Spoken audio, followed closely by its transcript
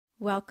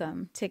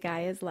Welcome to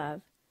Gaia's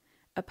Love,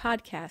 a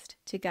podcast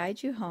to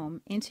guide you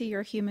home into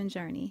your human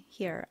journey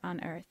here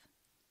on Earth.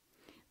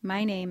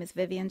 My name is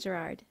Vivian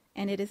Gerard,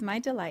 and it is my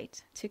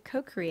delight to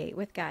co-create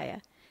with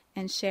Gaia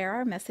and share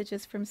our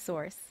messages from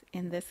Source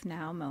in this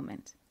now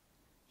moment.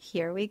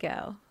 Here we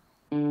go.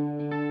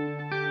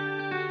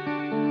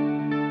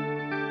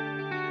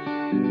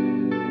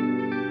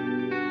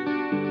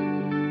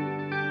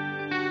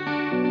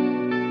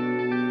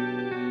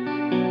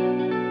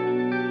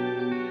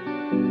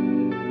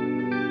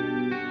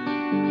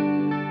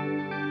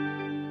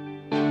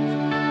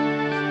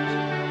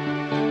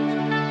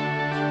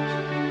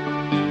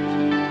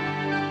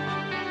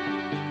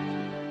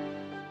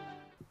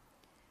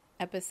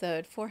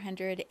 Episode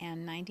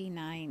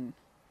 499.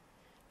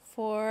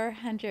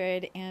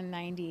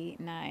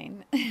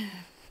 499.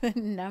 The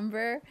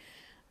number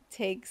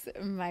takes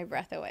my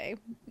breath away.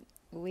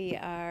 We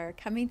are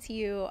coming to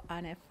you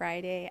on a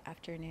Friday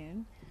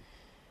afternoon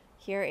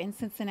here in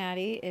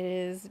Cincinnati. It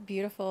is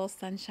beautiful,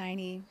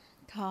 sunshiny,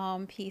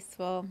 calm,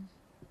 peaceful.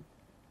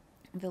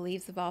 The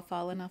leaves have all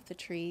fallen off the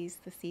trees.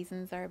 The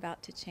seasons are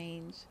about to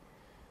change.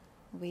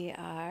 We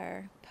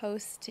are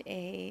post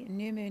a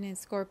new moon in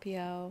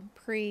Scorpio,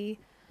 pre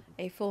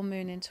a full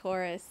moon in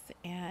Taurus,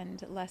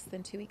 and less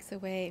than 2 weeks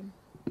away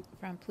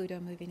from Pluto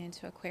moving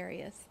into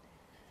Aquarius.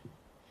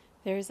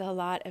 There's a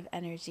lot of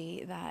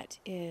energy that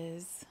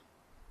is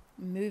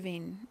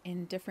moving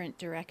in different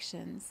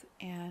directions,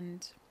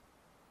 and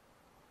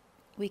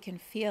we can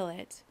feel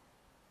it,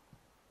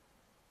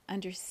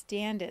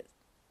 understand it,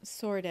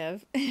 sort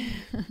of,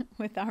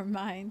 with our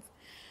minds,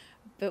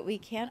 but we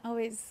can't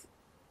always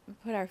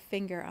put our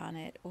finger on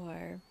it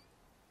or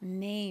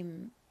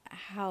name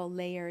how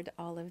layered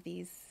all of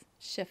these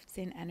shifts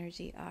in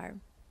energy are.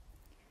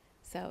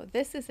 So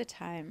this is a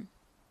time,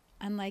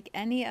 unlike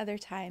any other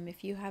time.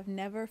 If you have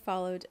never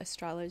followed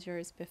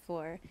astrologers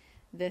before,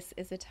 this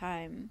is a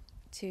time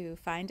to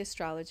find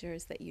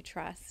astrologers that you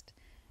trust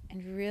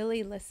and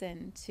really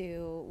listen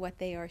to what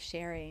they are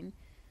sharing.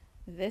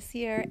 This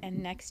year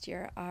and next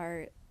year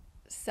are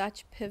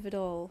such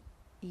pivotal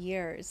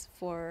years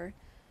for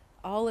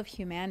all of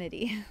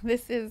humanity.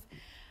 This is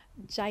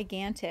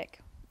gigantic,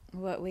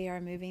 what we are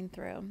moving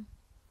through.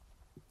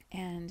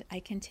 And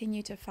I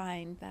continue to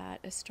find that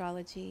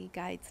astrology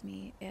guides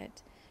me.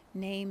 It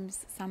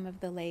names some of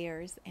the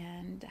layers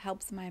and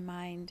helps my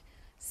mind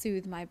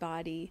soothe my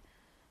body.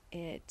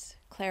 It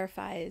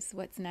clarifies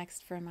what's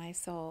next for my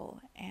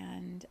soul,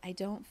 and I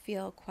don't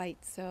feel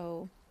quite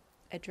so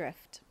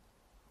adrift.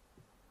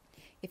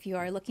 If you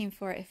are looking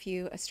for a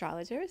few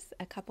astrologers,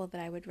 a couple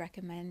that I would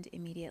recommend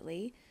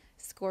immediately: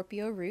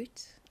 Scorpio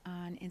Root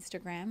on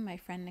Instagram, my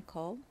friend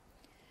Nicole.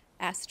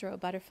 Astro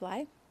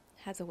Butterfly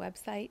has a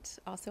website,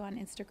 also on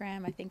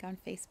Instagram, I think on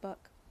Facebook.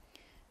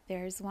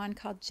 There's one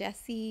called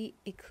Jessie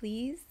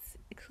Eccles,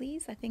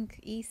 I think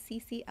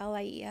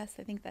Ecclies,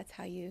 I think that's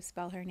how you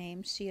spell her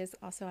name. She is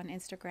also on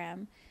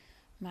Instagram.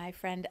 My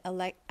friend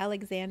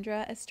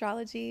Alexandra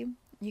Astrology,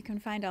 you can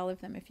find all of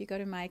them. If you go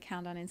to my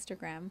account on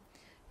Instagram,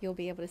 you'll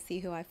be able to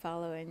see who I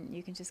follow, and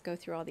you can just go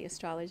through all the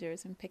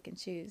astrologers and pick and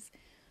choose.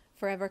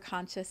 Forever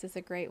Conscious is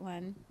a great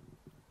one.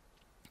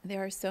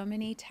 There are so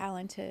many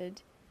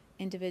talented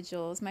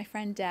individuals. My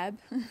friend Deb,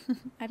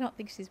 I don't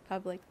think she's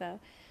public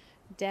though.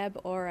 Deb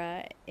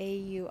Aura,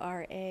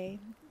 Aura.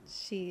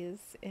 She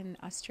is in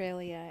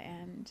Australia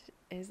and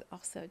is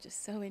also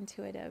just so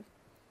intuitive.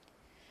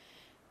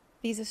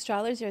 These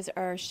astrologers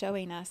are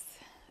showing us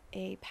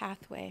a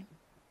pathway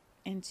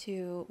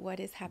into what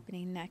is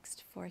happening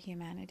next for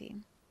humanity.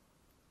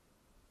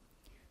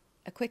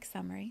 A quick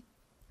summary.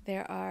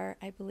 There are,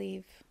 I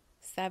believe,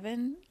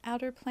 7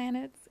 outer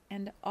planets,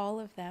 and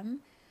all of them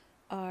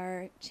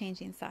are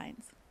changing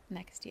signs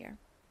next year.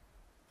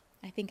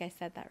 I think I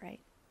said that right.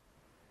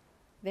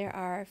 There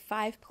are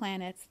 5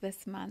 planets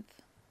this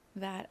month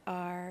that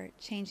are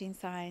changing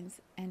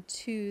signs and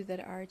 2 that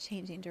are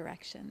changing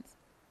directions.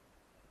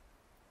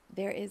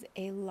 There is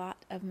a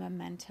lot of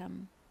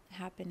momentum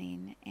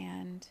happening,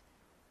 and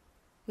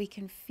we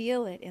can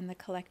feel it in the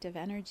collective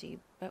energy,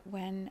 but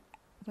when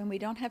we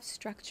don't have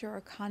structure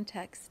or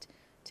context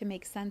to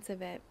make sense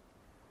of it,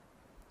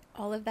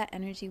 all of that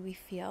energy we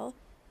feel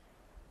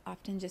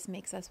often just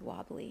makes us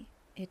wobbly.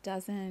 It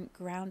doesn't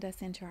ground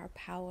us into our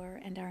power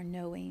and our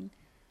knowing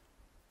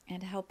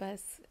and help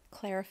us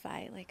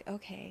clarify, like,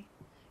 okay,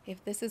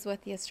 if this is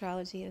what the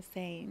astrology is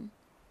saying,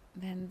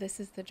 then this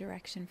is the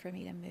direction for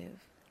me to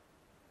move.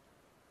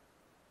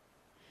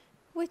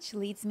 Which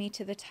leads me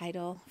to the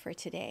title for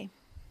today,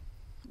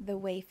 The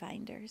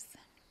WayFinders.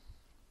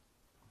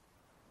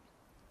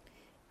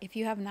 If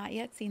you have not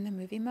yet seen the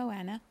movie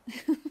Moana,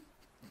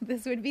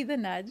 this would be the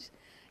nudge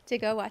to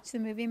go watch the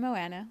movie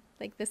Moana,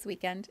 like this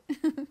weekend.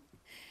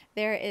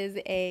 There is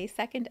a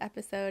second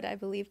episode, I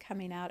believe,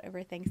 coming out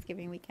over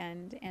Thanksgiving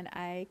weekend, and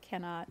I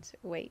cannot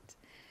wait.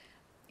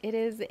 It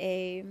is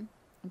a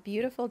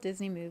beautiful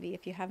Disney movie,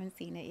 if you haven't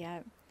seen it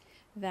yet,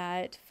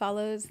 that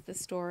follows the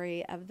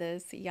story of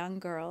this young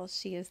girl.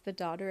 She is the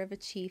daughter of a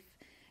chief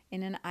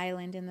in an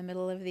island in the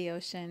middle of the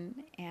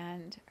ocean,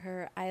 and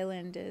her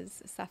island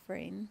is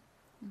suffering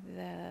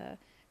The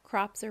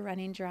crops are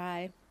running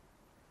dry.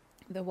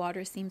 The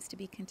water seems to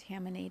be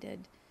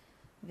contaminated.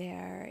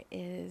 There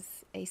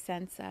is a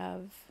sense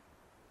of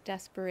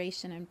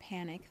desperation and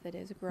panic that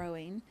is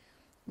growing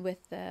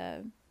with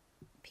the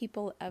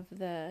people of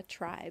the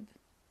tribe,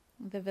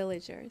 the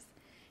villagers.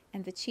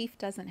 And the chief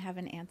doesn't have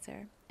an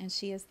answer. And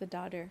she is the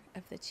daughter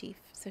of the chief.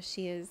 So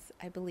she is,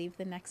 I believe,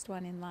 the next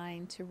one in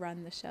line to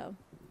run the show.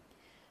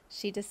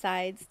 She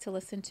decides to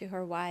listen to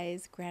her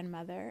wise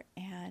grandmother,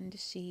 and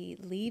she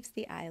leaves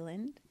the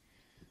island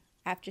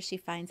after she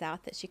finds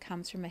out that she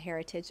comes from a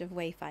heritage of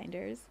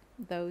wayfinders,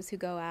 those who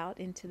go out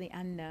into the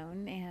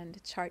unknown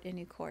and chart a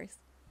new course.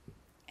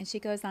 And she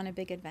goes on a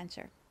big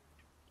adventure.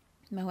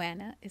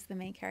 Moana is the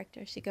main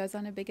character. She goes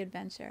on a big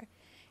adventure,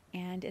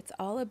 and it's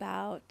all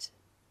about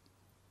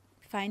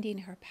finding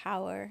her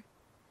power,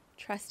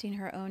 trusting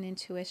her own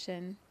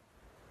intuition,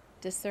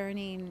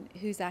 discerning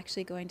who's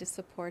actually going to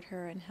support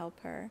her and help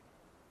her,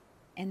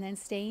 and then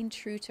staying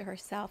true to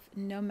herself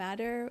no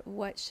matter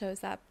what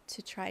shows up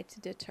to try to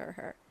deter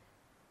her,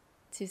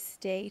 to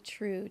stay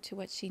true to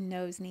what she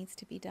knows needs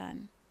to be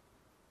done.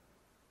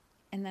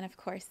 And then, of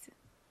course,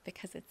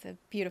 because it's a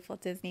beautiful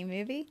Disney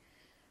movie,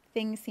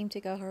 things seem to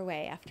go her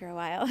way after a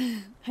while.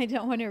 I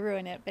don't want to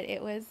ruin it, but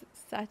it was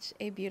such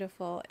a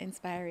beautiful,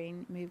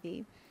 inspiring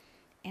movie.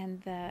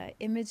 And the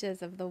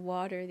images of the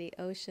water, the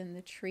ocean,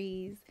 the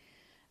trees,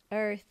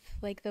 earth,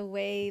 like the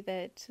way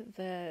that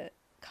the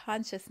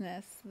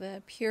consciousness,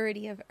 the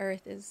purity of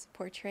earth is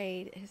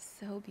portrayed is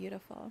so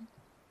beautiful.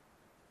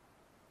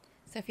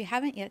 So if you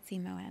haven't yet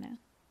seen Moana,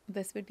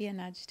 this would be a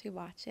nudge to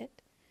watch it.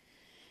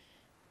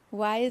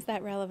 Why is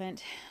that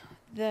relevant?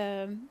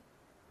 The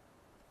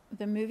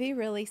movie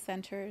really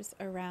centers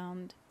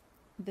around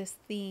this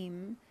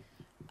theme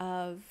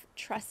of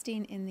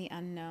trusting in the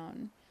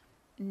unknown,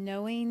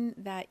 knowing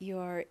that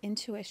your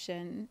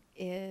intuition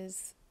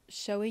is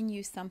showing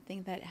you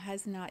something that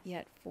has not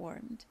yet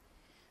formed.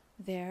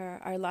 There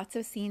are lots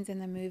of scenes in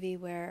the movie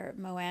where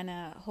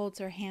Moana holds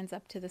her hands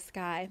up to the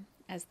sky,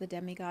 as the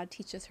demigod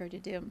teaches her to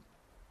do.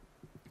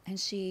 And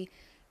she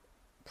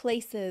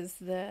places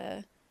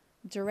the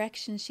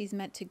direction she's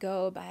meant to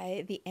go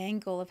by the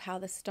angle of how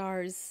the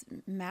stars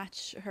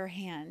match her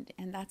hand.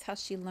 And that's how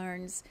she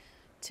learns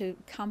to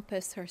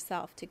compass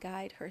herself, to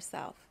guide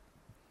herself.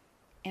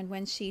 And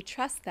when she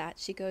trusts that,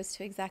 she goes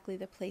to exactly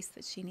the place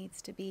that she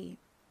needs to be.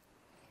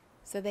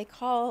 So they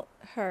call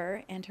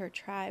her and her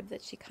tribe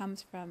that she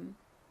comes from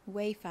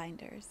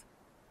WayFinders,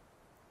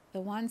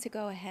 the ones who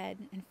go ahead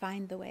and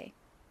find the way,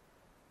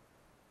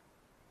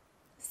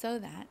 so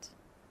that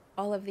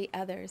all of the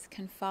others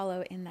can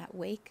follow in that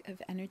wake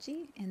of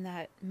energy, in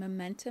that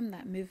momentum,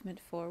 that movement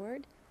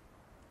forward,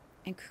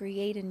 and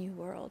create a new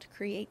world,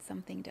 create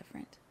something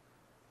different.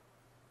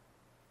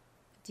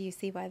 Do you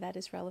see why that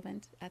is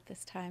relevant at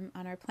this time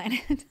on our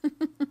planet?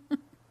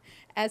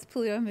 As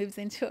Pluto moves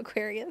into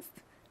Aquarius,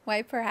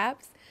 why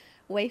perhaps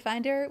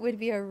Wayfinder would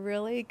be a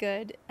really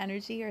good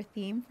energy or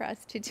theme for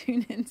us to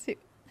tune into.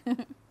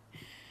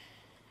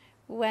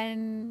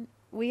 When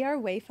we are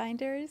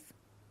Wayfinders,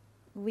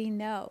 we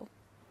know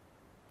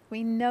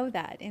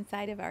that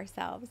inside of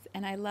ourselves.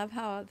 And I love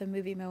how the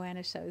movie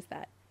Moana shows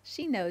that.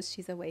 She knows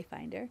she's a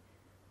wayfinder.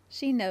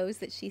 She knows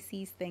that she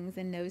sees things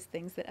and knows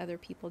things that other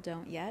people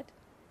don't yet.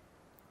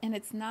 And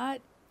it's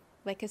not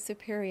like a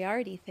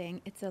superiority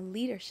thing. It's a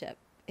leadership.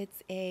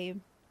 It's a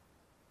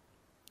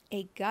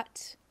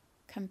gut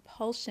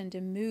compulsion to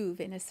move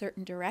in a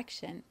certain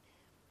direction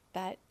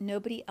that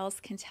nobody else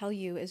can tell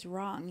you is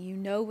wrong. You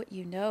know what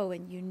you know,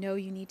 and you know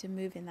you need to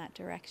move in that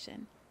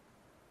direction.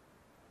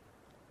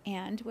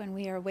 And when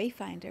we are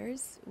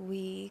wayfinders,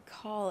 we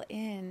call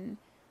in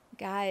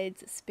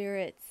guides,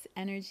 spirits,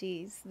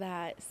 energies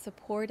that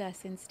support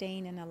us in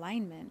staying in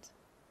alignment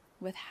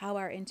with how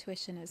our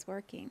intuition is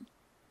working.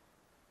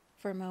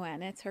 For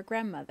Moana, it's her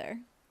grandmother,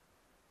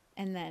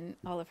 and then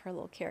all of her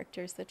little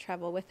characters that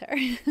travel with her.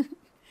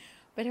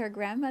 But her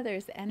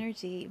grandmother's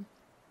energy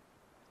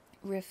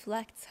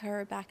reflects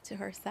her back to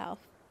herself.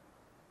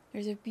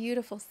 There's a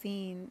beautiful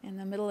scene in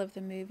the middle of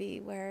the movie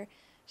where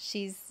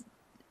she's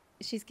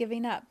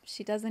giving up.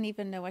 She doesn't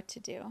even know what to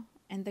do.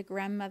 And the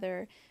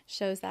grandmother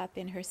shows up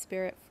in her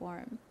spirit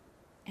form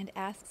and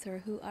asks her,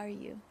 "Who are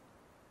you?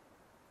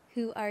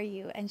 Who are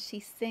you?" And she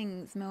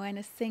sings,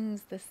 Moana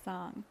sings this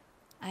song.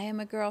 "I am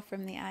a girl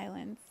from the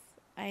islands.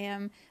 I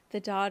am the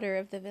daughter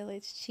of the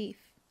village chief."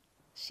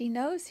 She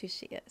knows who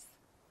she is.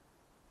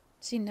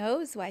 She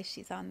knows why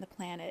she's on the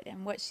planet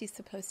and what she's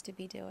supposed to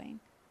be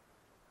doing.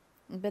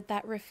 But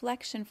that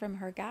reflection from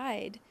her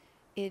guide,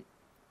 it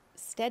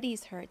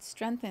steadies her, it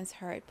strengthens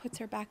her, it puts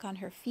her back on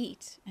her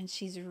feet, and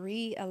she's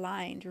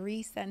realigned,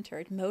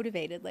 recentered,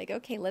 motivated, like,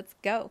 okay, let's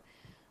go.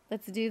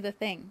 Let's do the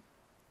thing.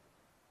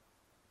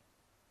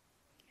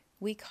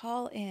 We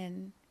call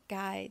in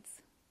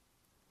guides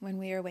when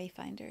we are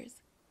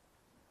wayfinders,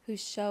 who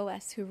show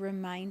us, who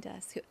remind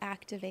us, who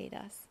activate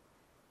us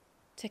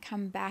to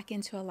come back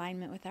into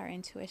alignment with our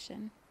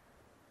intuition,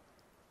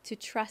 to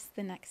trust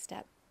the next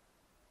step,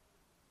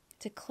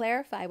 to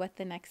clarify what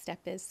the next step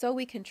is so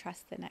we can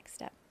trust the next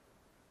step,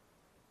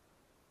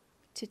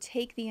 to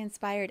take the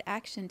inspired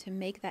action to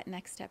make that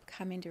next step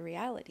come into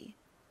reality.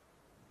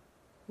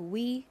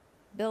 We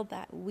build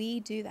that. We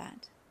do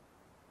that.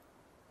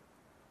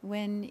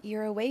 When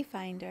you're a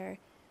wayfinder,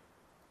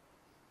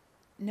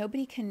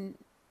 nobody can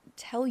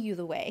tell you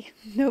the way.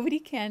 Nobody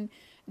can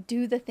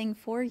do the thing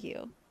for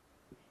you.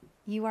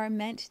 You are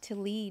meant to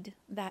lead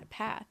that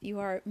path. You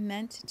are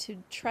meant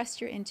to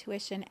trust your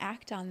intuition,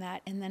 act on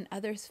that, and then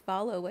others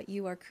follow what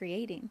you are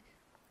creating,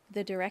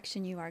 the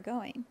direction you are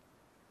going.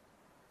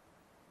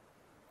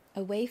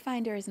 A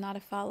wayfinder is not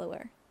a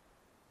follower.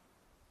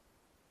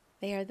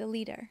 They are the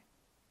leader.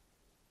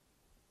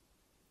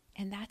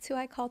 And that's who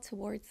I call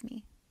towards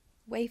me,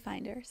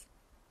 wayfinders.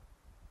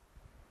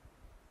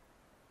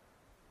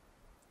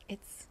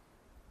 It's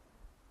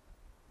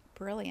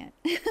brilliant.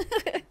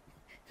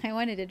 I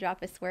wanted to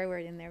drop a swear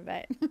word in there,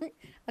 but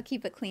I'll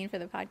keep it clean for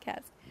the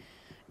podcast.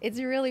 It's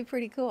really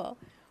pretty cool.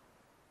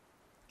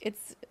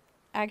 It's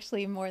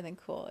actually more than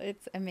cool.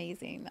 It's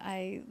amazing.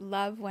 I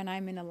love when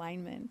I'm in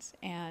alignment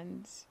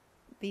and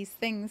these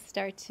things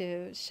start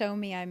to show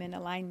me I'm in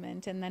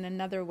alignment, and then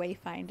another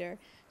wayfinder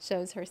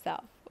shows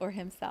herself or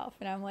himself.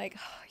 And I'm like,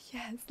 oh,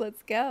 yes,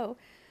 let's go.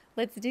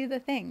 Let's do the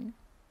thing.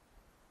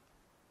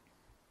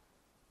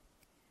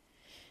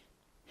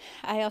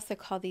 I also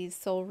call these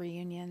soul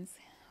reunions,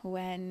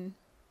 when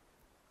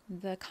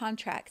the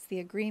contracts, the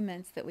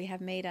agreements that we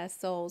have made as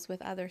souls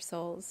with other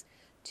souls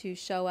to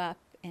show up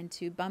and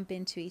to bump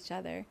into each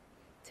other,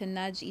 to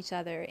nudge each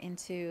other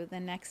into the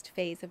next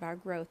phase of our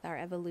growth, our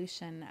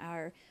evolution,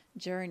 our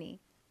journey.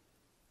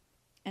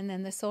 And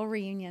then the soul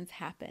reunions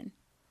happen.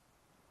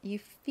 You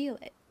feel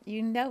it.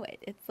 You know it.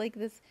 It's like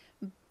this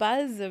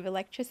buzz of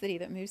electricity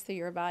that moves through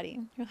your body.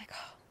 You're like,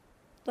 oh,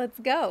 let's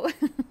go.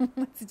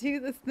 Let's do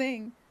this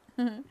thing.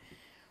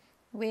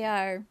 We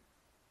are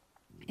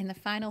in the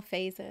final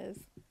phases,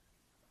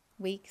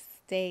 weeks,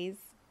 days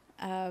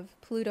of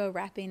Pluto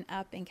wrapping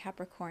up in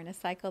Capricorn, a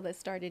cycle that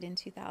started in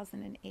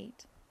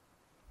 2008.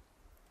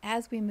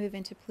 As we move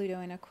into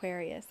Pluto in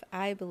Aquarius,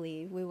 I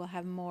believe we will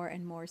have more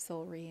and more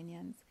soul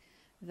reunions.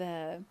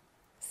 The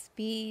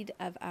speed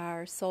of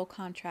our soul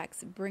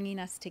contracts bringing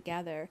us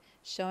together,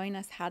 showing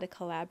us how to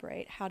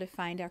collaborate, how to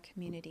find our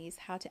communities,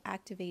 how to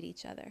activate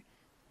each other.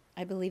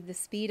 I believe the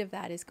speed of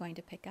that is going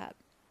to pick up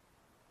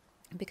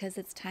because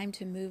it's time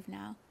to move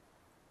now.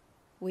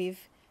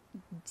 We've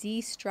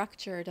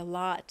destructured a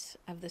lot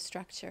of the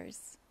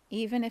structures,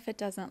 even if it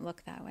doesn't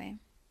look that way.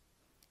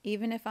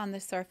 Even if on the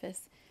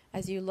surface,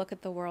 as you look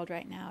at the world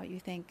right now, you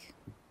think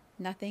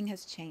nothing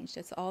has changed.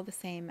 It's all the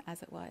same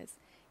as it was.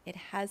 It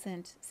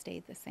hasn't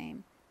stayed the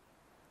same.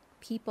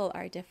 People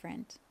are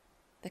different.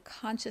 The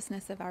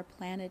consciousness of our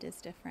planet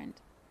is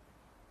different.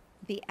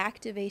 The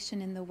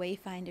activation in the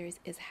wayfinders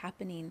is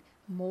happening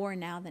more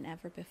now than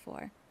ever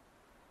before.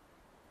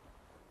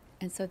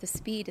 And so the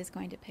speed is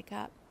going to pick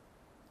up.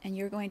 And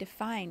you're going to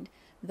find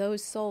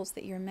those souls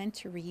that you're meant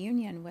to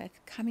reunion with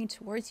coming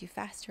towards you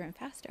faster and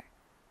faster.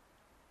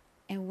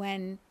 And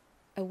when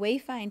a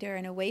wayfinder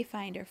and a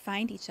wayfinder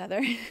find each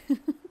other,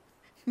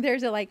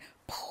 there's a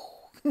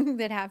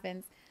that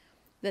happens.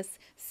 This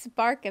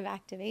spark of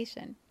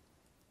activation,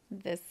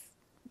 this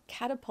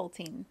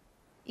catapulting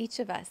each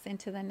of us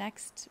into the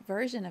next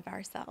version of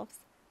ourselves.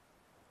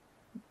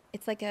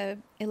 It's like a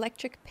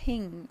electric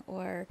ping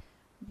or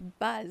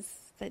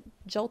buzz that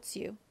jolts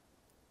you.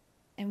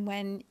 And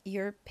when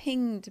you're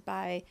pinged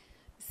by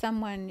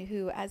someone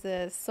who, as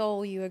a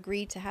soul, you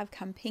agreed to have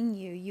come ping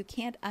you, you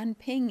can't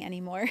unping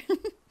anymore.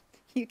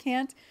 You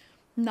can't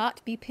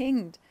not be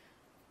pinged.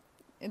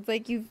 It's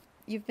like you've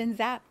been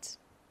zapped.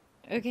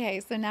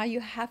 Okay, so now you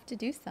have to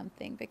do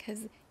something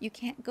because you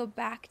can't go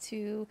back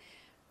to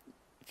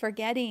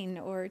forgetting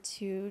or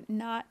to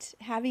not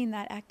having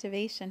that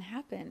activation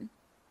happen.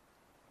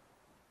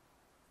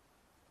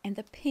 And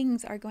the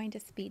pings are going to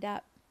speed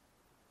up.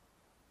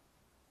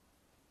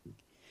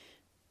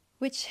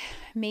 Which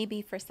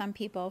maybe for some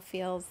people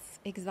feels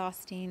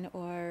exhausting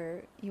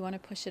or you want to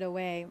push it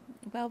away.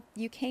 Well,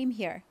 you came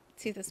here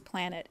to this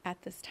planet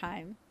at this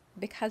time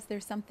because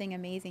there's something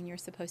amazing you're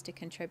supposed to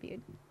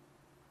contribute.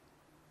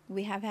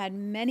 We have had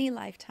many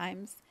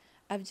lifetimes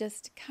of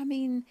just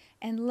coming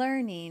and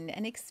learning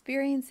and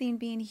experiencing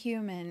being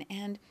human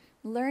and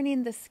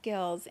learning the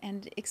skills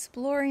and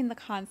exploring the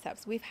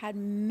concepts. We've had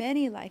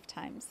many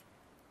lifetimes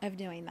of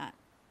doing that.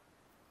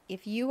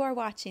 If you are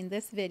watching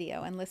this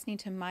video and listening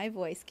to my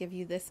voice give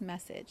you this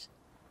message,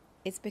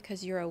 it's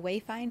because you're a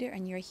wayfinder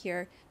and you're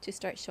here to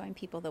start showing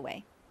people the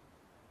way.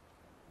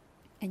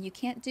 And you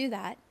can't do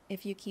that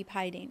if you keep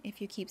hiding, if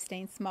you keep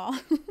staying small.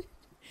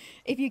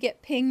 If you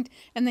get pinged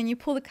and then you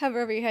pull the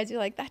cover over your head, you're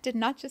like, that did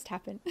not just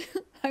happen.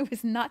 I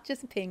was not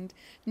just pinged.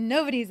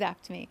 Nobody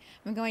zapped me.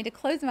 I'm going to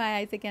close my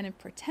eyes again and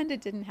pretend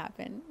it didn't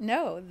happen.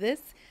 No,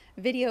 this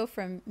video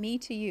from me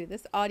to you,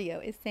 this audio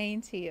is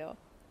saying to you,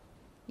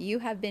 you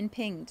have been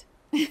pinged.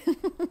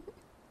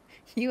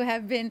 You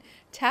have been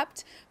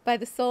tapped by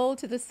the soul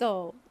to the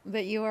soul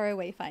that you are a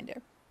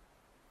wayfinder.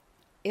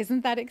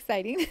 Isn't that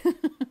exciting?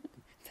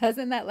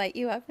 Doesn't that light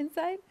you up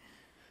inside?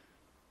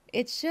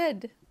 It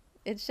should.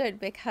 It should,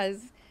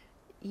 because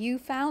You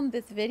found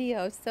this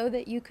video so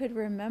that you could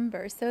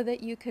remember, so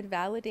that you could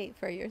validate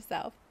for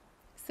yourself,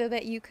 so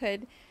that you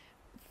could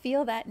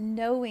feel that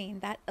knowing,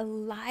 that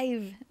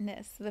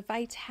aliveness, the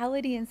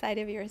vitality inside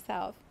of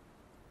yourself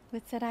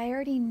that said, I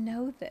already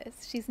know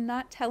this. She's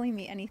not telling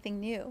me anything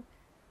new.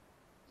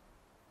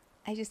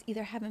 I just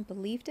either haven't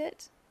believed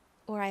it,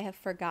 or I have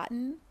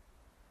forgotten,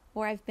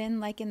 or I've been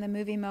like in the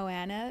movie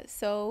Moana,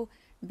 so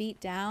beat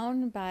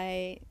down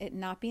by it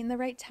not being the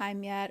right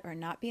time yet, or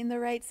not being the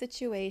right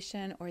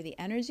situation, or the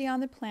energy on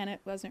the planet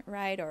wasn't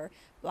right, or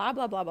blah,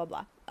 blah, blah, blah,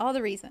 blah. All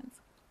the reasons.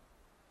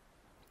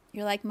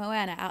 You're like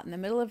Moana out in the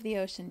middle of the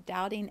ocean,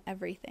 doubting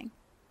everything.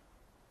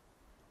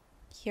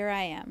 Here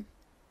I am,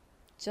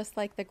 just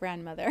like the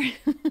grandmother.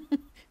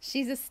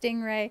 She's a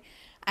stingray.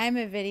 I'm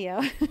a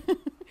video.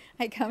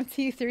 I come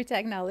to you through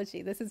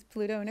technology. This is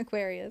Pluto and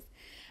Aquarius.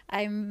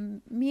 I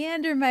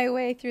meander my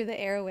way through the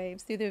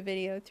airwaves, through the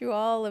video, through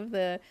all of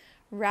the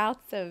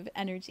routes of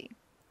energy,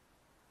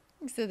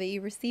 so that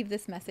you receive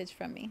this message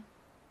from me.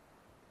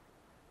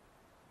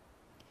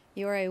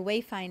 You are a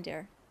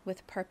wayfinder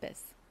with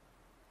purpose.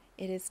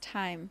 It is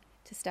time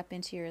to step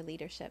into your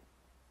leadership.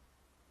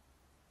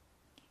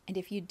 And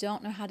if you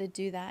don't know how to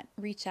do that,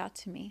 reach out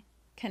to me,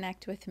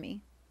 connect with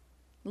me.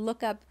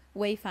 Look up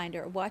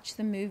Wayfinder, watch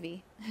the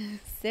movie,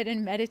 sit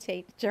and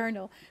meditate,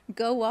 journal,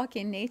 go walk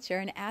in nature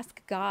and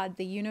ask God,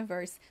 the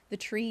universe, the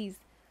trees,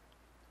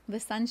 the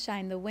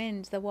sunshine, the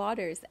wind, the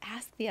waters.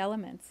 Ask the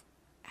elements.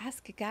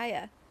 Ask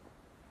Gaia.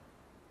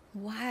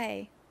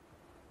 Why?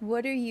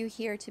 What are you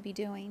here to be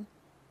doing?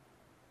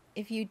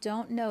 If you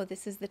don't know,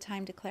 this is the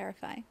time to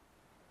clarify.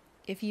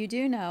 If you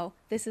do know,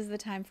 this is the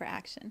time for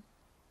action.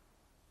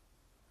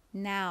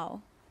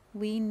 Now,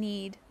 we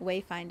need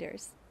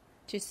wayfinders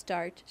to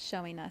start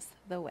showing us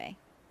the way.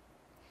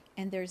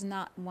 And there's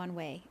not one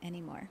way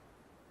anymore.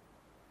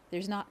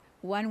 There's not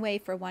one way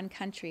for one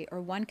country,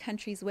 or one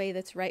country's way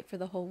that's right for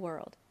the whole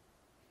world.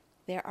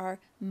 There are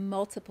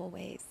multiple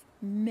ways,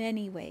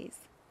 many ways.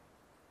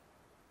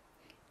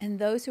 And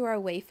those who are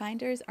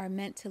wayfinders are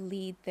meant to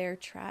lead their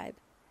tribe.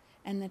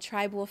 And the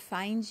tribe will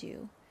find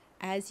you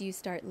as you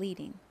start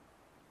leading,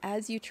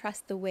 as you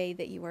trust the way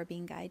that you are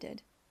being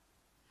guided.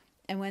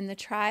 And when the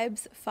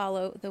tribes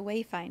follow the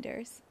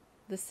wayfinders,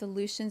 the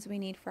solutions we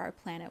need for our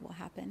planet will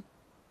happen.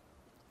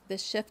 The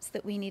shifts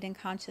that we need in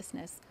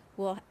consciousness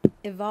will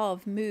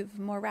evolve, move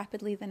more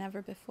rapidly than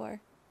ever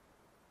before.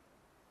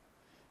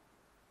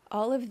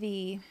 All of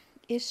the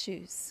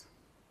issues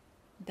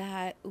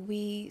that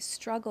we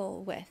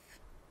struggle with,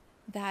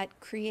 that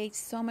create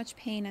so much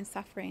pain and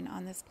suffering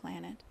on this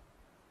planet,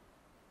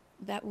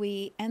 that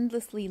we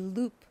endlessly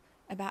loop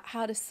about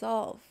how to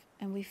solve,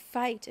 and we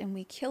fight and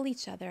we kill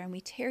each other and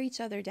we tear each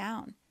other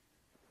down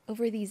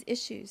over these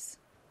issues.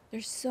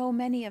 There's so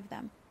many of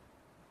them.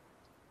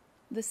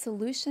 The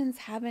solutions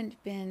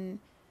haven't been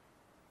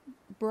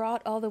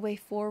brought all the way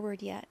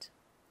forward yet,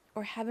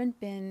 or haven't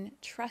been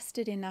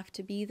trusted enough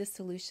to be the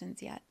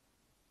solutions yet,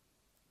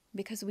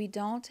 because we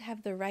don't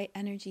have the right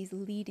energies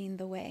leading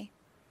the way.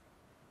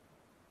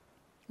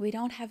 We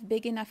don't have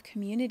big enough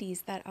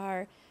communities that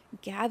are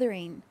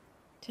gathering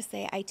to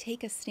say, I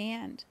take a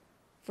stand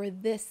for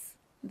this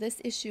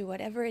issue,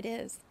 whatever it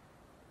is.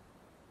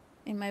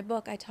 In my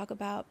book, I talk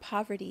about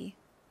poverty,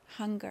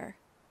 hunger,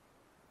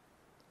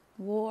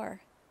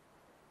 war.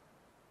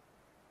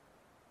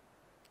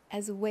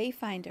 As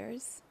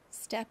wayfinders,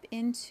 step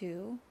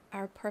into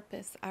our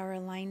purpose, our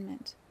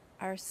alignment,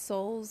 our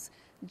soul's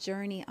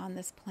journey on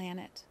this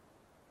planet.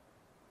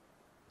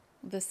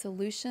 The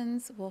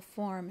solutions will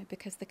form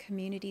because the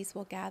communities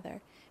will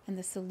gather, and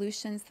the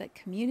solutions that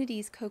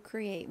communities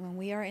co-create when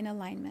we are in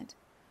alignment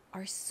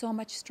are so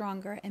much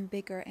stronger and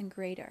bigger and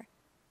greater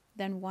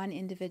than one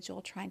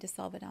individual trying to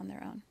solve it on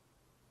their own.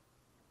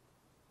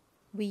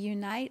 We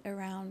unite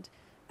around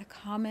a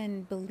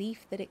common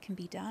belief that it can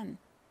be done,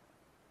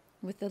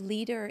 with the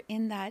leader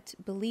in that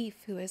belief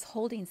who is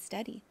holding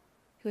steady,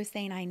 who is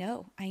saying, I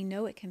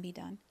know it can be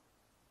done.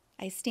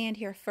 I stand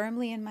here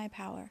firmly in my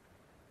power,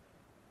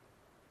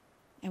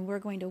 and we're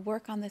going to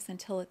work on this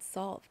until it's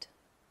solved.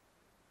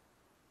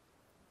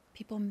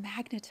 People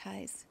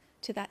magnetize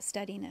to that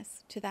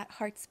steadiness, to that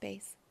heart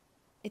space.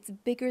 It's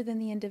bigger than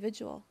the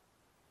individual.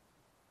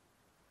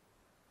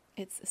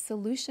 It's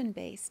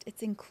solution-based,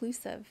 it's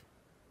inclusive,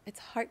 it's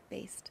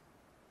heart-based.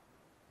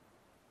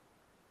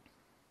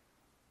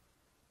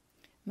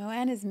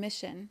 Moana's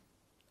mission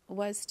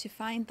was to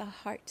find the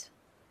heart,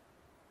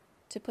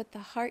 to put the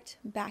heart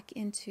back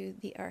into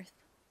the earth.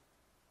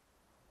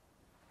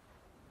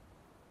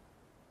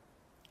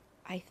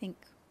 I think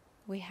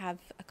we have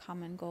a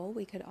common goal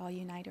we could all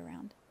unite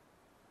around.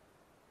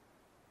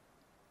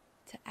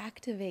 To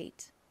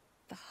activate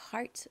the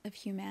heart of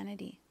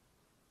humanity,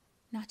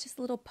 not just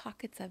little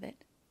pockets of it.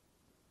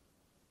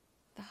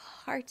 The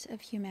heart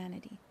of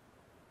humanity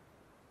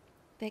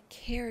that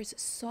cares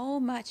so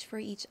much for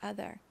each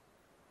other.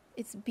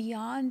 It's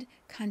beyond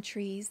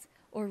countries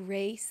or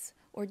race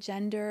or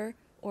gender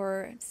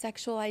or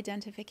sexual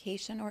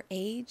identification or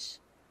age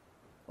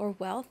or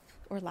wealth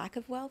or lack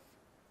of wealth.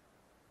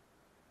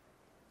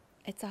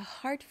 It's a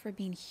heart for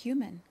being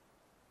human.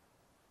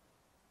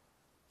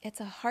 It's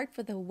a heart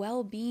for the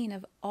well-being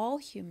of all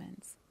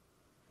humans.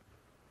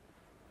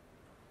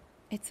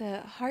 It's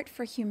a heart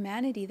for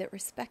humanity that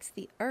respects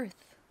the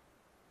earth,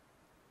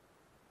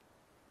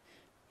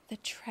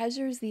 that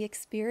treasures the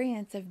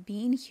experience of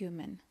being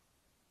human.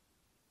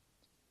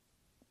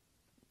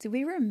 Do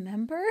we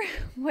remember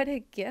what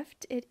a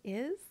gift it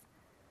is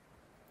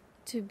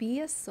to be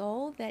a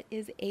soul that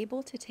is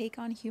able to take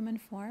on human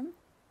form?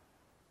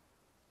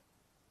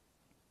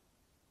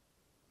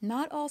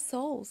 Not all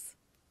souls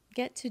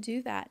get to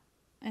do that,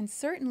 and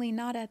certainly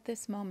not at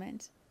this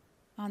moment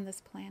on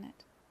this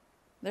planet.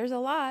 There's a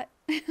lot.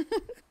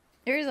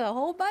 There's a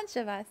whole bunch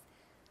of us.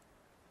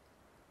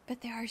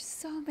 But there are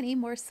so many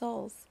more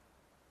souls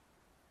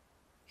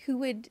who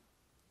would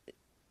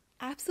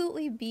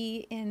absolutely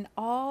be in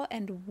awe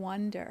and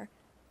wonder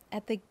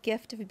at the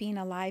gift of being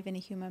alive in a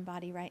human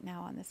body right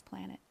now on this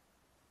planet.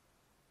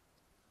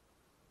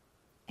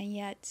 And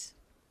yet,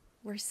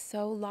 we're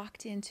so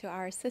locked into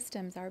our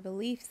systems, our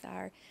beliefs,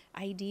 our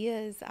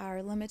ideas,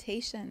 our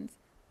limitations,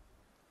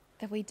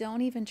 that we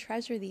don't even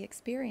treasure the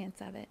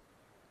experience of it.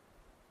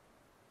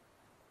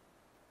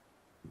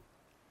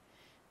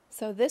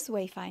 So this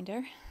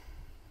Wayfinder,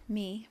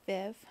 me,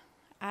 Viv,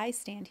 I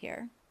stand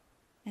here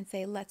and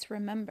say, let's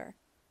remember.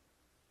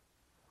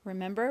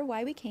 Remember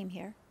why we came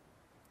here.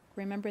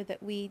 Remember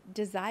that we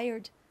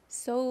desired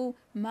so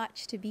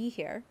much to be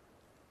here,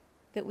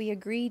 that we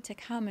agreed to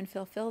come and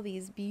fulfill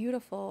these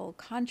beautiful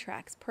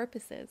contracts,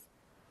 purposes.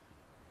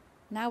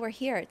 Now we're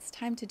here. It's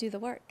time to do the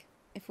work.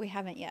 If we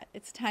haven't yet,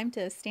 it's time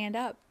to stand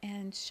up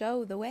and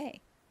show the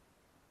way.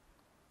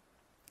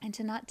 And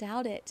to not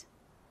doubt it.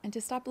 And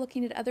to stop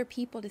looking at other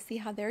people to see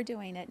how they're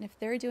doing it. And if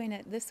they're doing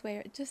it this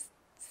way, just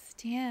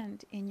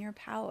stand in your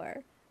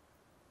power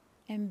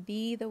and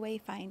be the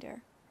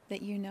Wayfinder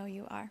that you know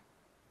you are.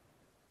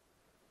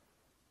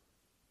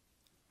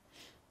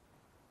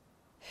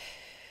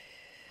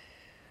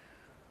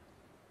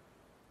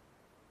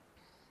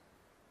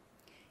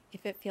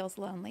 If it feels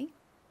lonely,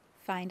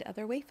 find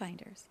other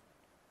Wayfinders.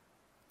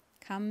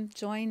 Come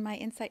join my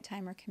Insight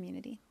Timer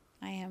community.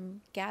 I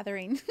am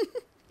gathering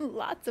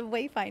lots of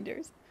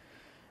Wayfinders.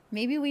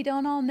 Maybe we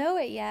don't all know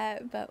it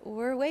yet, but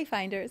we're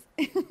Wayfinders.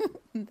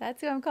 That's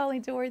who I'm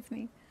calling towards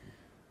me.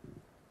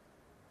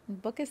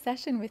 Book a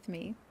session with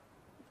me.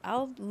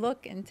 I'll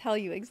look and tell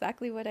you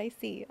exactly what I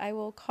see. I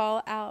will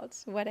call out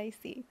what I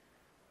see.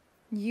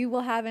 You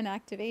will have an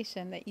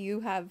activation that you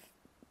have,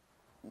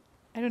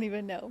 I don't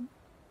even know,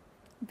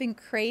 been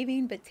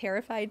craving but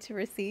terrified to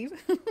receive.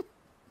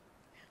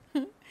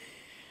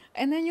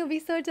 And then you'll be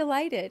so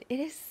delighted. It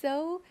is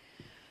so,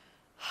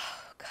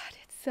 oh God,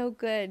 it's so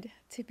good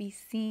to be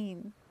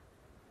seen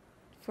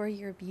for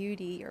your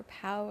beauty, your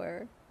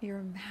power,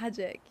 your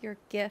magic, your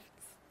gifts.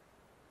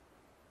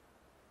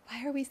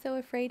 Why are we so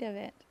afraid of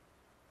it?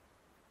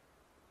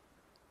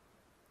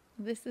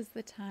 This is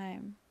the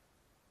time.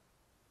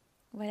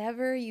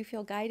 Whatever you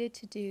feel guided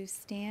to do,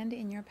 stand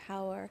in your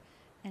power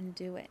and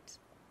do it.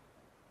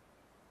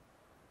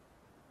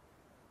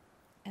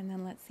 And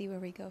then let's see where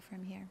we go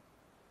from here.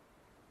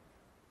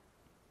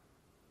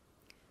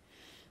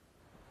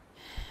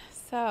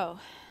 So,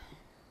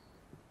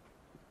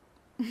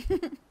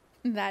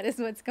 that is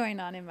what's going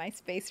on in my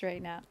space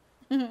right now.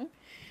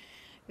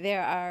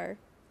 There are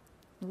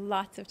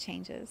lots of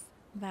changes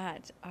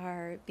that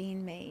are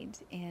being made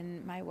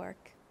in my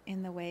work,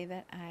 in the way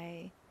that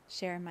I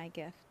share my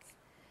gifts.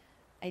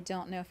 I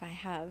don't know if I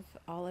have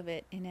all of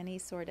it in any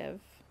sort of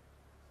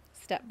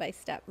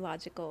step-by-step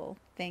logical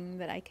thing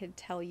that I could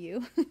tell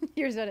you.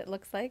 Here's what it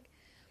looks like.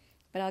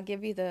 But I'll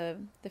give you the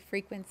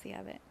frequency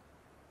of it.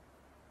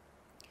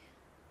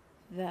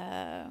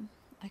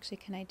 Actually,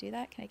 can I do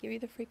that? Can I give you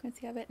the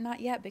frequency of it? Not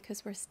yet,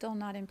 because we're still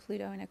not in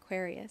Pluto and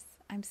Aquarius.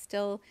 I'm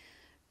still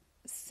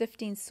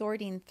sifting,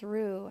 sorting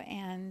through,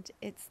 and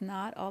it's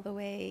not all the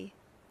way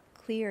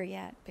clear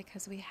yet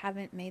because we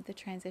haven't made the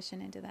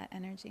transition into that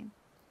energy.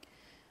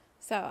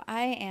 So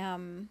I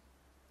am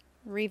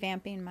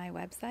revamping my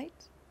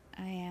website.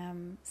 I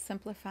am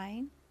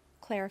simplifying,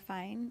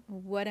 clarifying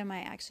what am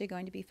I actually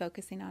going to be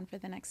focusing on for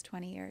the next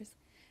 20 years.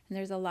 And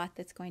there's a lot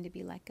that's going to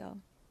be let go.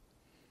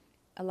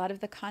 A lot of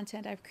the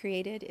content I've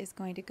created is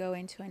going to go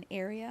into an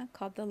area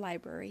called the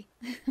library.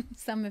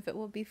 Some of it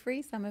will be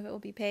free, some of it will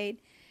be paid.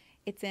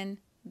 It's in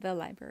the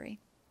library.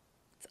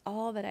 It's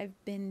all that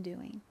I've been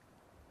doing,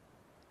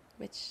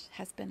 which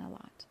has been a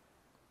lot.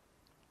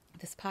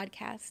 This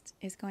podcast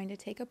is going to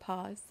take a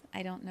pause.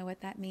 I don't know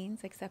what that means,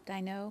 except I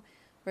know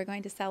we're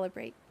going to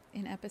celebrate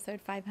in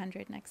episode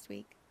 500 next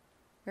week.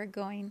 We're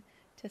going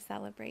to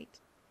celebrate.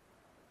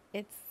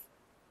 It's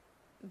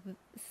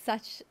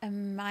such a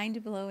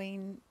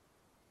mind-blowing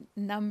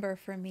number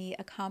for me,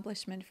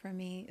 accomplishment for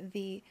me,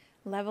 the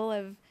level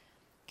of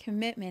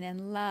commitment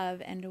and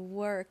love and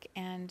work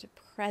and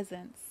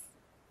presence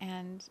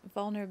and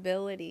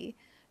vulnerability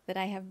that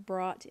I have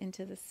brought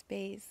into the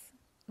space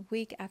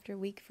week after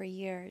week for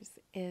years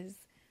is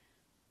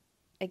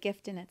a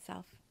gift in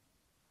itself.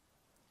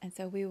 And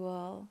so we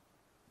will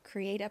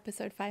create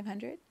episode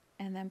 500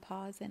 and then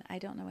pause, and I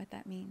don't know what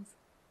that means.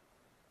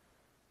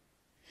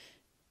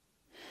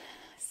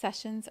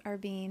 Sessions are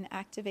being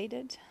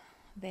activated.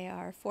 They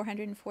are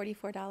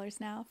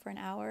 $444 now for an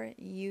hour.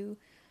 You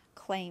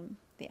claim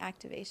the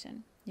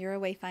activation. You're a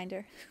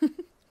Wayfinder.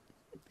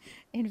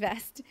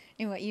 Invest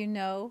in what you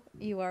know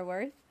you are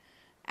worth.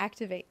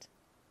 Activate.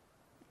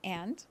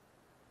 And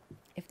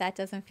if that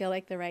doesn't feel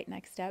like the right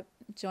next step,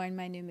 join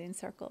my new moon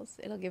circles.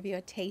 It'll give you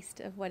a taste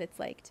of what it's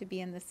like to be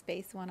in this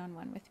space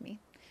one-on-one with me.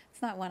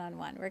 It's not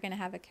one-on-one. We're going to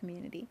have a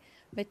community.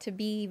 But to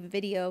be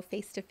video,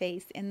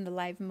 face-to-face, in the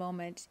live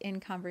moment, in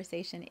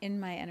conversation, in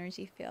my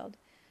energy field,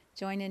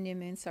 join a new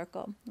moon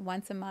circle.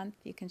 Once a month,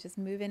 you can just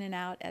move in and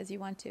out as you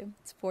want to.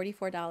 It's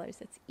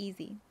 $44. It's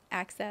easy.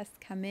 Access,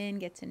 come in,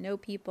 get to know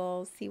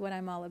people, see what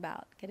I'm all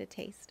about, get a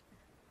taste.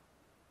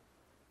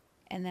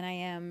 And then I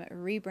am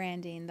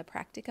rebranding the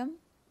practicum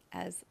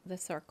as the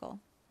circle.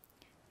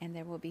 And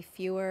there will be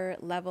fewer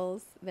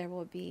levels. There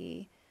will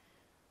be,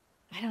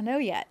 I don't know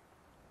yet.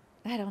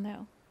 I don't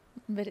know.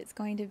 But it's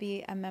going to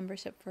be a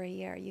membership for a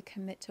year. You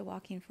commit to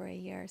walking for a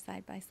year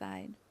side by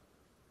side.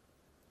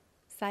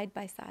 Side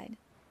by side.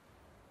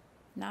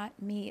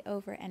 Not me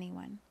over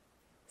anyone.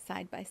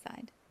 Side by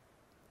side.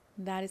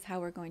 That is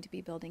how we're going to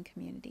be building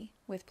community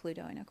with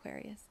Pluto and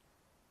Aquarius.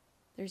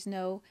 There's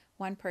no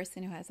one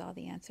person who has all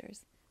the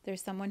answers.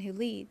 There's someone who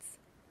leads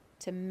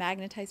to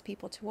magnetize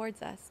people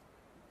towards us,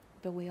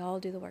 but we all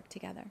do the work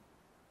together.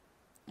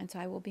 And so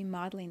I will be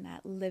modeling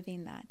that,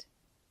 living that,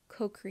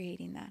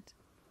 co-creating that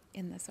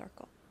in the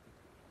circle.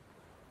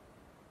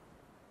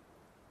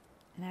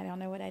 And I don't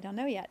know what I don't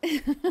know yet.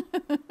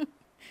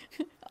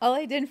 All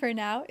I did for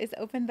now is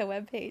open the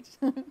webpage.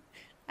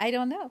 I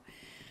don't know.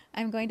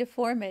 I'm going to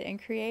form it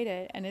and create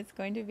it, and it's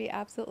going to be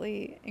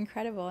absolutely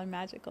incredible and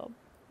magical.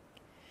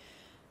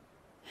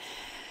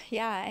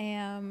 Yeah, I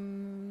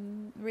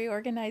am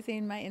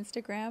reorganizing my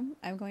Instagram.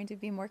 I'm going to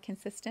be more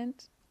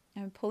consistent.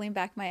 I'm pulling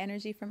back my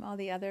energy from all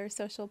the other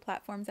social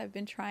platforms I've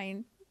been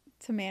trying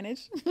to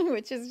manage,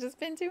 which has just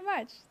been too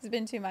much. It's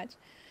been too much.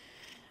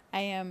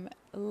 I am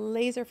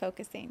laser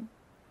focusing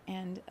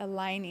and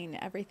aligning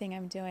everything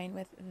I'm doing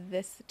with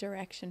this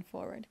direction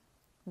forward.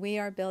 We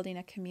are building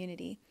a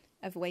community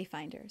of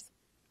Wayfinders,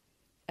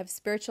 of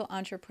spiritual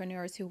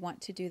entrepreneurs who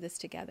want to do this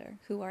together,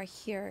 who are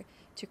here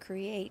to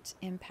create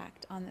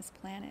impact on this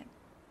planet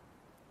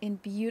in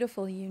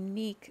beautiful,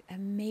 unique,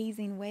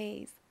 amazing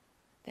ways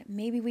that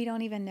maybe we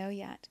don't even know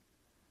yet,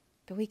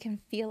 but we can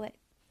feel it.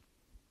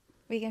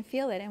 We can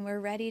feel it, and we're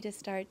ready to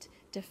start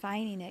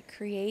defining it,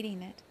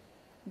 creating it,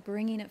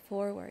 bringing it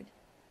forward.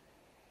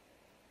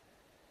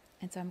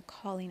 And so I'm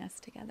calling us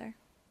together,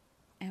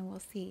 and we'll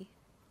see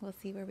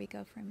where we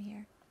go from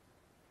here.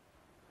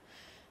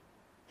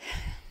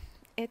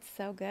 It's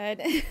so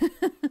good.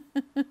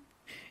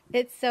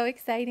 It's so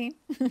exciting.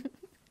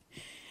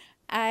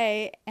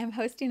 I am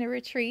hosting a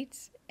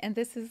retreat, and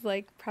this is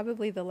like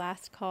probably the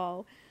last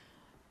call.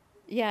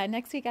 Yeah,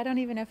 next week I don't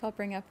even know if I'll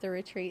bring up the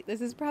retreat.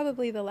 This is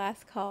probably the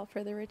last call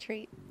for the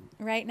retreat.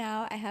 Right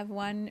now I have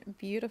one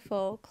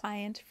beautiful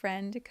client,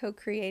 friend,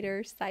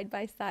 co-creator,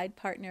 side-by-side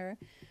partner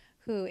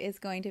who is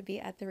going to be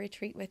at the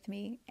retreat with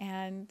me.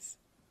 And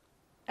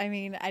I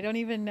mean, I don't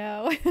even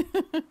know.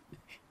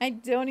 I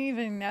don't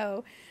even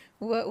know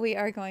what we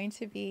are going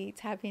to be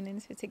tapping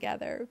into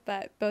together,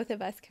 but both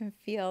of us can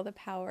feel the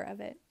power of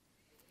it.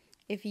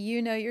 If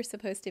you know you're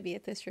supposed to be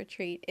at this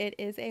retreat, it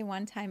is a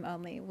one-time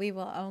only. We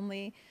will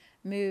only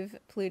move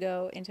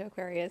Pluto into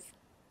Aquarius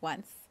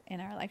once in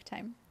our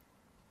lifetime.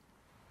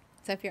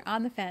 So if you're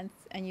on the fence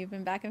and you've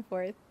been back and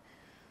forth,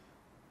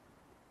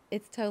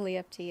 it's totally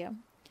up to you.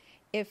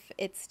 If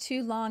it's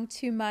too long,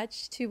 too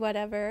much, too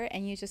whatever,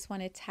 and you just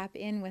want to tap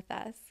in with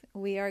us,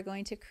 we are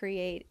going to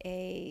create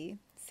a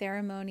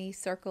ceremony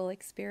circle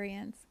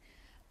experience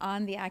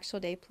on the actual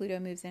day Pluto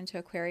moves into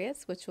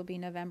Aquarius, which will be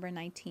November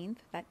 19th,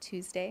 that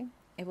Tuesday.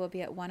 It will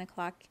be at 1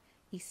 o'clock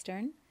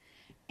Eastern.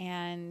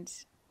 And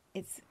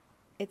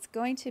it's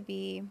going to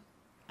be,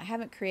 I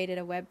haven't created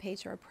a web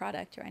page or a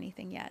product or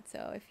anything yet.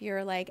 So if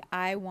you're like,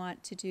 I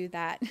want to do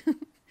that,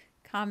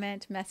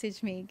 comment,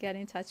 message me, get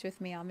in touch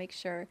with me. I'll make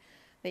sure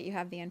that you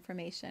have the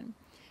information.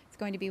 It's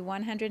going to be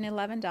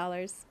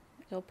 $111.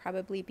 It'll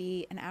probably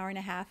be an hour and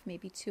a half,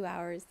 maybe 2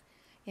 hours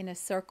in a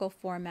circle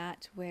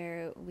format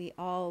where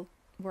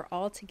we're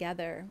all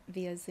together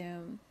via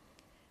Zoom.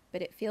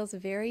 But it feels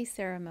very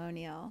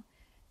ceremonial.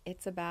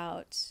 It's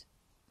about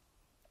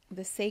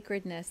the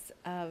sacredness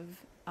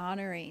of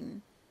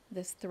honoring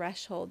this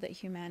threshold that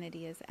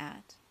humanity is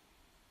at.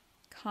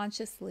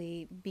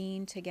 Consciously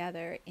being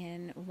together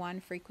in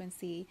one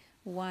frequency,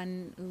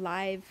 one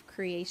live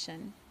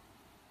creation,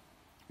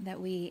 that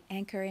we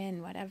anchor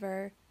in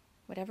whatever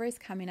is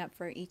coming up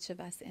for each of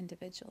us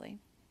individually.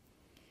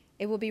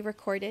 It will be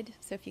recorded,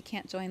 so if you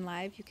can't join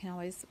live, you can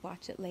always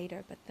watch it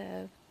later. But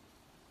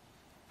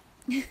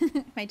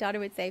my daughter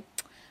would say,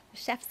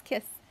 chef's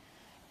kiss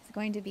is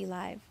going to be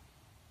live.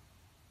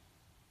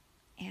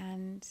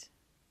 And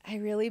I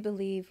really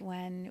believe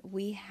when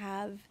we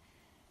have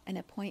an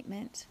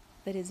appointment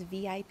that is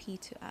VIP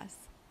to us,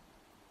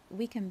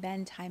 we can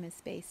bend time and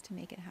space to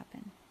make it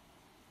happen.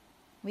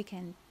 We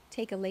can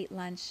take a late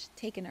lunch,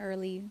 take an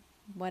early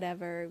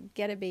whatever,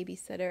 get a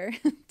babysitter,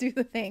 do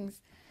the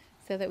things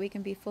so that we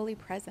can be fully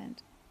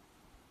present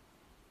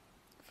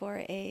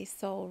for a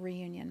soul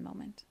reunion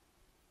moment.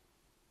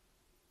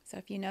 So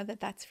if you know that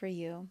that's for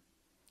you,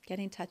 get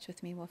in touch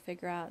with me. We'll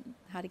figure out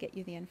how to get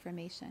you the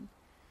information.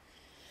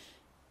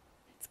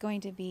 It's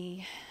going to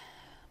be,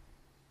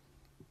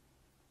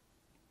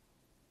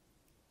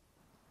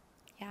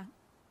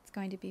 it's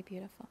going to be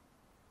beautiful.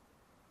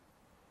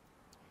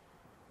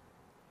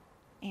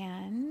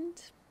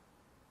 And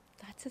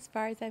that's as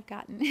far as I've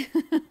gotten.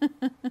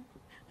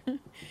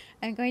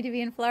 I'm going to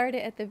be in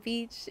Florida at the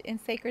beach in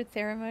sacred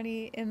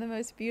ceremony in the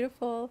most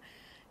beautiful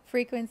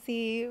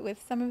frequency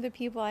with some of the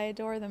people I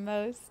adore the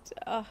most.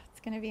 Oh, it's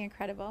going to be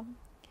incredible.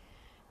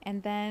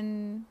 And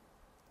then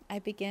I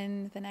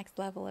begin the next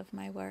level of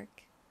my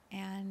work.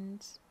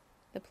 And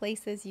the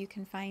places you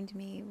can find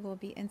me will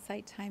be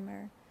Insight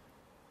Timer,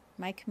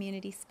 my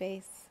community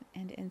space,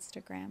 and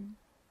Instagram.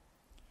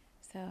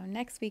 So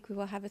next week we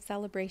will have a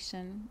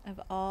celebration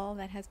of all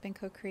that has been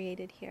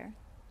co-created here.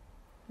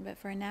 But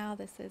for now,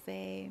 this is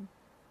a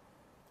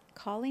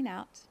calling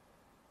out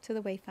to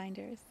the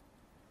Wayfinders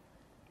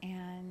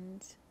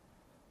and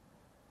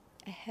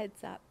a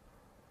heads up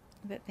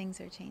that things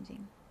are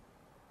changing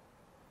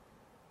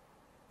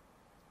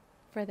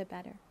for the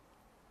better,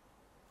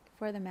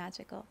 for the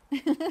magical,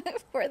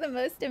 for the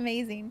most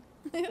amazing.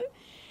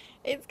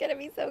 It's going to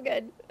be so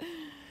good.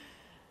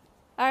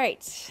 All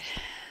right.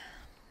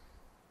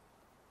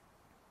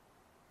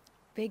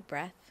 Big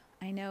breath.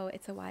 I know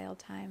it's a wild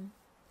time,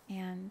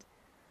 and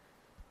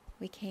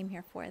we came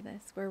here for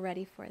this. We're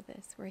ready for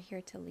this. We're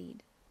here to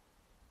lead.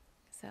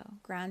 So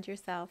ground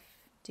yourself,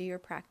 do your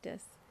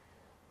practice,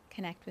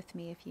 connect with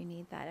me if you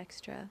need that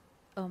extra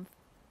oomph,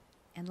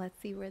 and let's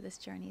see where this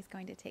journey is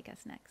going to take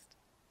us next.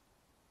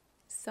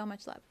 So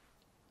much love.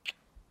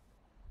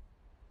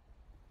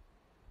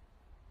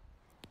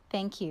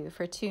 Thank you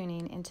for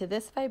tuning into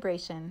this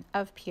vibration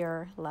of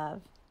pure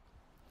love.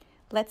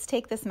 Let's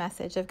take this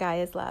message of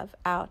Gaia's love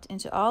out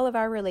into all of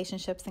our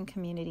relationships and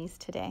communities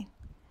today.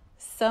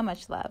 So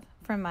much love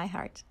from my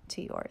heart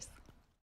to yours.